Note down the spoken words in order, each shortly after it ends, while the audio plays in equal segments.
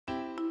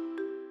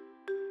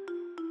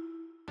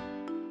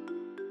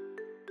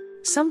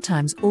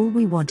Sometimes all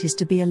we want is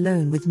to be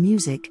alone with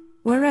music,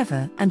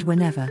 wherever and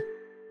whenever.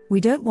 We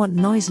don't want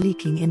noise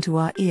leaking into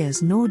our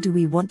ears, nor do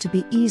we want to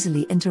be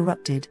easily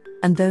interrupted,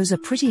 and those are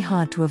pretty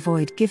hard to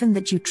avoid given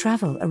that you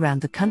travel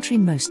around the country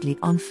mostly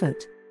on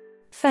foot.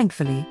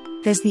 Thankfully,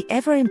 there's the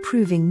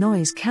ever-improving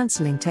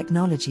noise-cancelling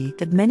technology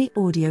that many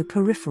audio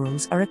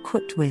peripherals are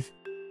equipped with.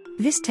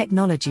 This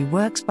technology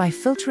works by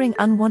filtering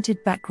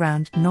unwanted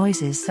background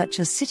noises such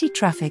as city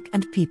traffic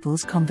and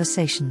people's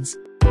conversations.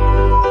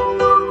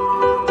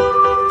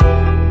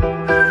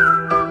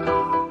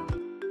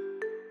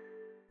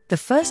 The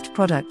first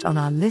product on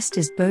our list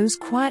is Bose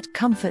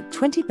QuietComfort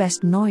 20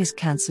 Best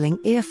Noise-Cancelling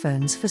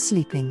Earphones for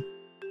Sleeping.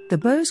 The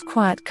Bose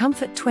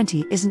QuietComfort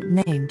 20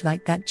 isn't named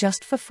like that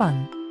just for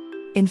fun.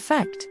 In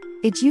fact,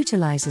 it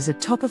utilizes a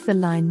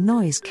top-of-the-line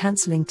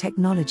noise-cancelling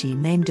technology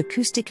named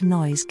acoustic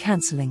noise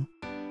cancelling.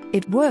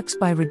 It works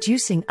by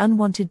reducing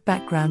unwanted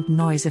background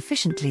noise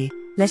efficiently,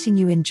 letting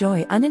you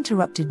enjoy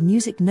uninterrupted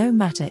music no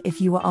matter if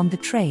you are on the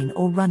train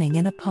or running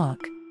in a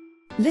park.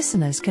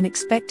 Listeners can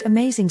expect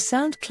amazing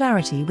sound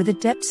clarity with a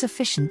depth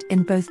sufficient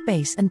in both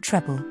bass and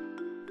treble.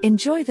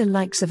 Enjoy the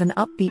likes of an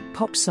upbeat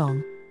pop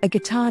song, a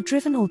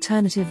guitar-driven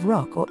alternative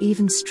rock, or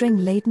even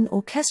string-laden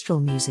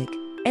orchestral music.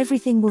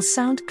 Everything will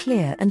sound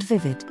clear and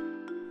vivid.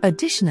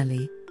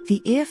 Additionally,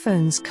 the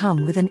earphones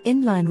come with an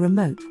inline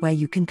remote where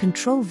you can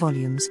control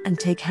volumes and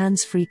take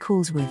hands-free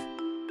calls with.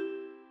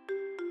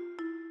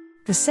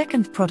 The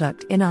second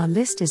product in our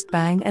list is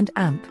Bang &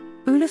 Amp,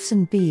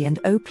 Olufsen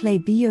Beoplay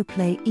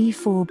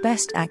E4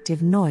 Best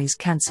Active Noise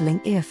Cancelling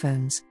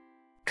Earphones.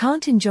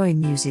 Can't enjoy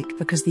music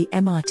because the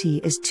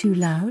MRT is too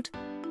loud?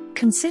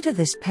 Consider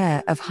this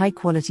pair of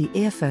high-quality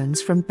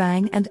earphones from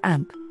Bang &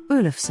 Amp,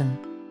 Olufsen.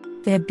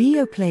 Their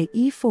Beoplay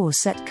E4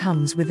 set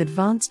comes with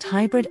advanced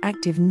hybrid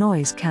active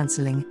noise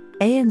cancelling,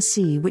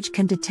 ANC, which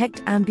can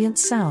detect ambient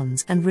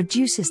sounds and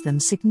reduces them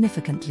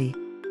significantly.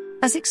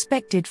 As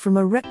expected from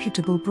a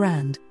reputable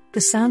brand, the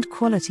sound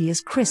quality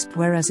is crisp,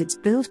 whereas its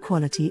build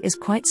quality is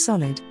quite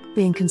solid,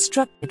 being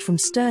constructed from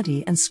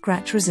sturdy and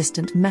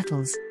scratch-resistant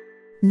metals.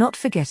 Not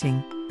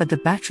forgetting, but the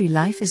battery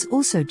life is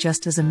also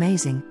just as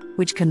amazing,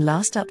 which can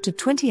last up to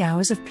 20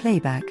 hours of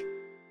playback.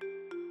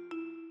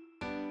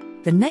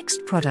 The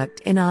next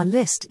product in our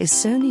list is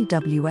Sony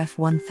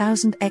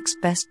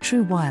WF-1000X Best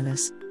True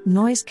Wireless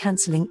Noise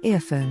Cancelling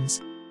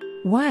Earphones.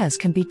 Wires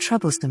can be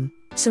troublesome,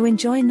 so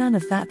enjoy none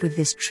of that with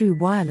this true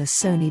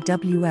wireless Sony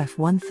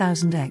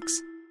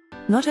WF-1000X.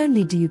 Not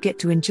only do you get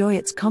to enjoy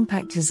its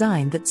compact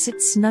design that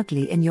sits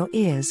snugly in your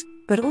ears,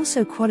 but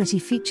also quality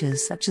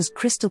features such as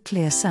crystal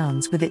clear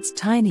sounds with its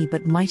tiny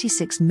but mighty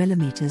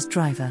 6mm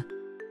driver.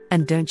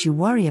 And don't you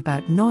worry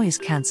about noise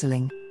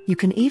cancelling, you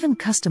can even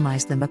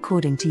customize them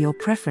according to your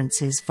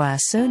preferences via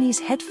Sony's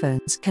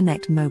Headphones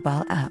Connect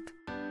mobile app.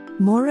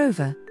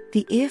 Moreover,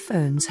 the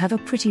earphones have a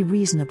pretty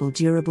reasonable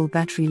durable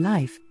battery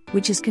life,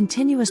 which is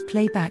continuous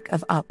playback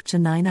of up to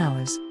 9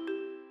 hours.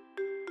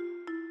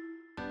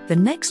 The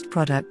next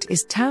product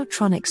is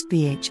TaoTronics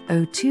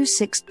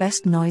BH026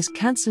 Best Noise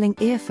Cancelling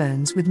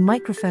Earphones with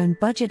microphone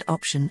budget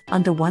option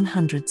under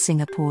 100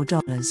 Singapore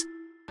dollars.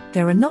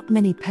 There are not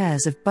many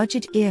pairs of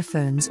budget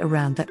earphones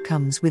around that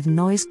comes with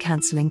noise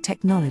cancelling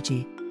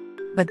technology.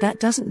 But that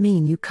doesn't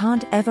mean you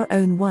can't ever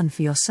own one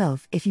for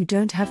yourself if you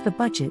don't have the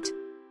budget.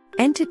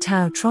 Enter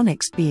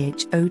TaoTronics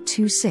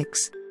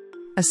BH026.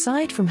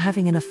 Aside from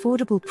having an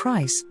affordable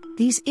price,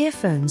 these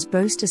earphones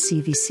boast a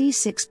CVC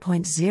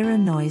 6.0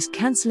 noise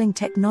cancelling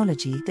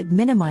technology that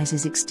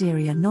minimizes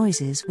exterior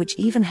noises, which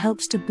even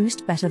helps to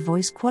boost better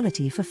voice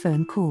quality for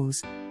phone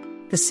calls.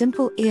 The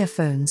simple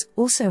earphones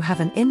also have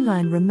an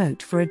inline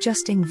remote for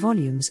adjusting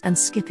volumes and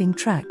skipping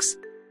tracks.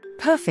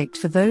 Perfect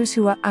for those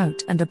who are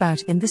out and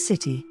about in the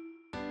city.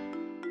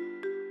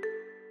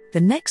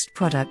 The next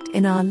product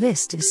in our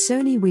list is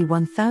Sony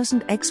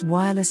WI-SP600N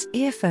Wireless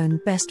Earphone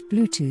Best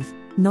Bluetooth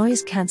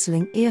Noise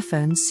Cancelling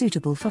Earphones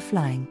suitable for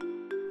flying.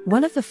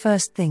 One of the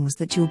first things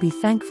that you'll be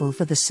thankful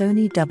for the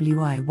Sony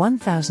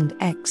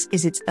WI-SP600N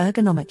is its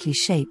ergonomically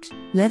shaped,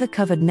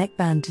 leather-covered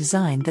neckband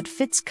design that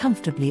fits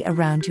comfortably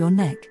around your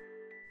neck.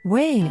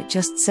 Weighing at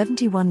just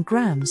 71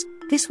 grams,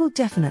 this will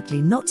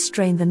definitely not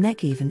strain the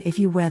neck even if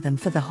you wear them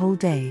for the whole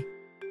day.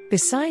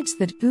 Besides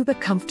that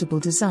uber-comfortable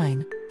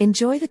design,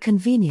 enjoy the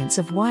convenience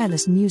of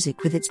wireless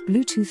music with its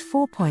Bluetooth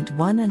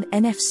 4.1 and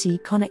NFC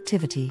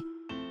connectivity.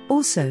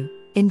 Also,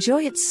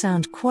 enjoy its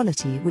sound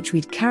quality, which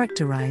we'd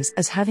characterize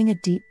as having a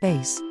deep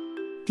bass.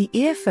 The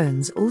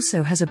earphones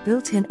also has a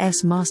built-in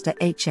S-Master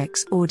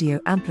HX audio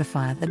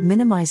amplifier that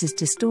minimizes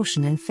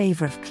distortion in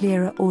favor of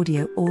clearer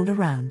audio all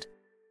around.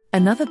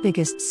 Another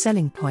biggest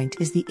selling point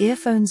is the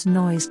earphone's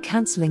noise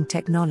cancelling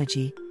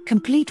technology,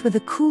 complete with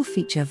a cool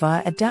feature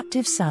via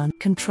adaptive sound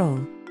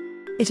control.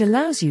 It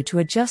allows you to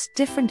adjust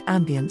different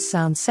ambient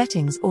sound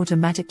settings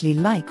automatically,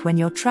 like when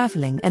you're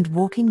traveling and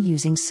walking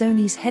using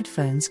Sony's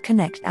Headphones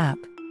Connect app.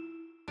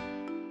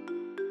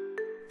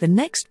 The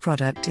next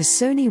product is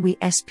Sony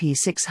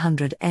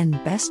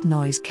WI-SP600N Best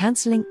Noise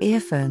Cancelling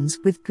Earphones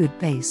with Good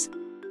Bass.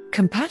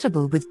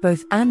 Compatible with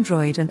both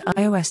Android and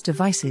iOS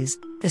devices,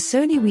 the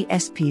Sony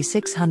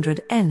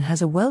WI-SP600N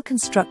has a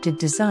well-constructed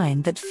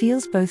design that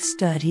feels both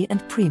sturdy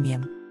and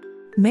premium.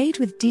 Made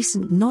with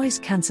decent noise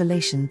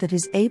cancellation that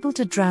is able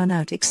to drown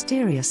out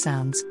exterior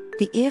sounds,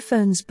 the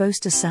earphones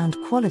boast a sound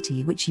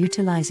quality which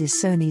utilizes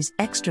Sony's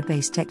extra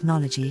bass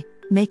technology,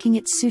 making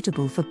it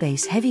suitable for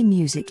bass-heavy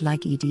music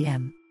like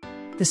EDM.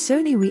 The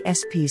Sony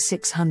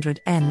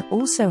WI-SP600N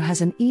also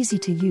has an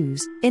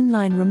easy-to-use,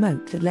 inline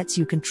remote that lets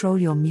you control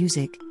your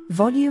music,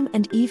 volume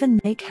and even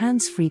make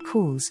hands-free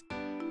calls.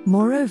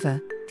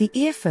 Moreover, the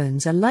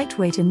earphones are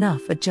lightweight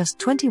enough at just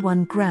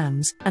 21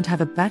 grams and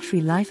have a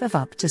battery life of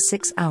up to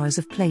 6 hours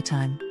of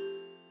playtime.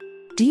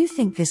 Do you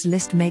think this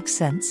list makes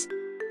sense?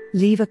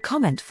 Leave a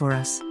comment for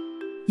us.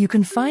 You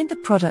can find the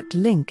product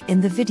link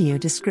in the video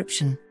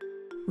description.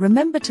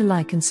 Remember to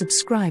like and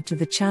subscribe to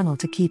the channel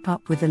to keep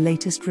up with the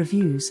latest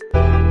reviews.